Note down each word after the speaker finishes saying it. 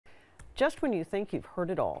Just when you think you've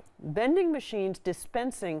heard it all, vending machines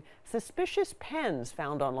dispensing suspicious pens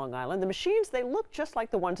found on Long Island. The machines, they look just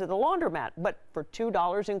like the ones at the laundromat, but for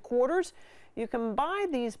 $2 in quarters, you can buy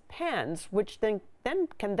these pens, which can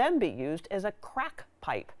then be used as a crack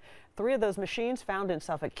pipe. 3 of those machines found in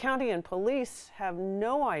Suffolk County, and police have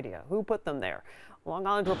no idea who put them there. Long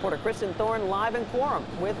Island reporter Kristen Thorne live in Coram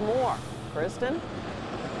with more. Kristen?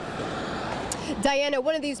 Diana,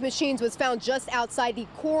 one of these machines was found just outside the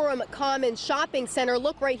Coram Common Shopping Center.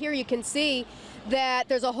 Look right here, you can see that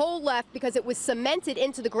there's a hole left because it was cemented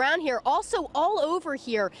into the ground here. Also all over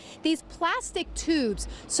here, these plastic tubes.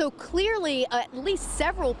 So clearly at least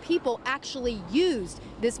several people actually used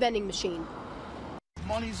this vending machine.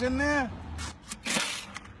 Money's in there.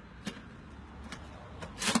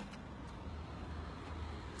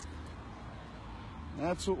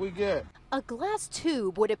 That's what we get. A glass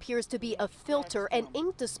tube, what appears to be a filter, an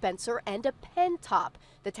ink dispenser, and a pen top.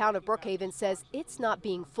 The town of Brookhaven says it's not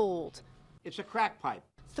being fooled. It's a crack pipe.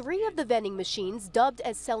 3 of the vending machines, dubbed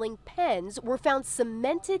as selling pens, were found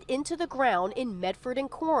cemented into the ground in Medford and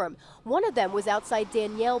Coram. One of them was outside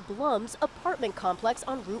Danielle Blum's apartment complex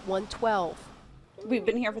on Route 112. We've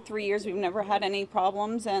been here for 3 years. We've never had any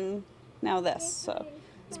problems, and now this. So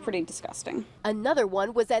it's pretty disgusting. Another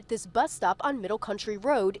one was at this bus stop on Middle Country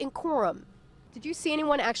Road in Coram. Did you see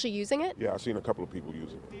anyone actually using it? Yeah, I've seen a couple of people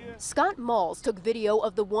using it. Scott Malls took video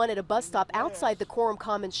of the one at a bus stop outside the Coram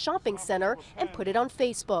Commons Shopping Center and put it on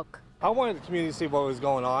Facebook. I wanted the community to see what was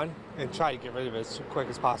going on and try to get rid of it as quick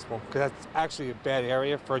as possible, because that's actually a bad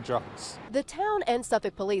area for drugs. The town and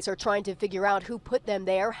Suffolk police are trying to figure out who put them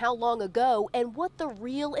there, how long ago, and what the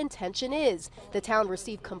real intention is. The town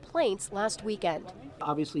received complaints last weekend.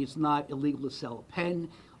 Obviously, it's not illegal to sell a pen.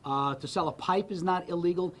 To sell a pipe is not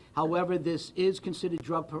illegal. However, this is considered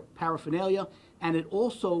drug paraphernalia, and it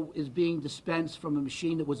also is being dispensed from a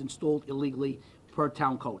machine that was installed illegally per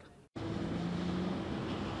town code.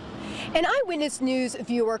 An Eyewitness News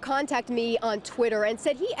viewer contacted me on Twitter and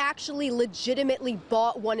said he actually legitimately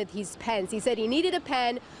bought one of these pens. He said he needed a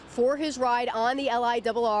pen for his ride on the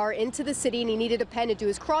LIRR into the city, and he needed a pen to do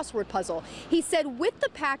his crossword puzzle. He said with the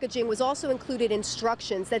packaging was also included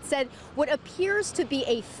instructions that said what appears to be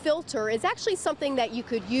a filter is actually something that you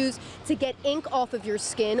could use to get ink off of your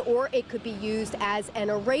skin, or it could be used as an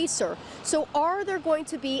eraser. So are there going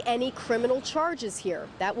to be any criminal charges here?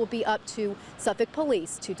 That will be up to Suffolk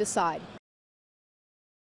Police to decide.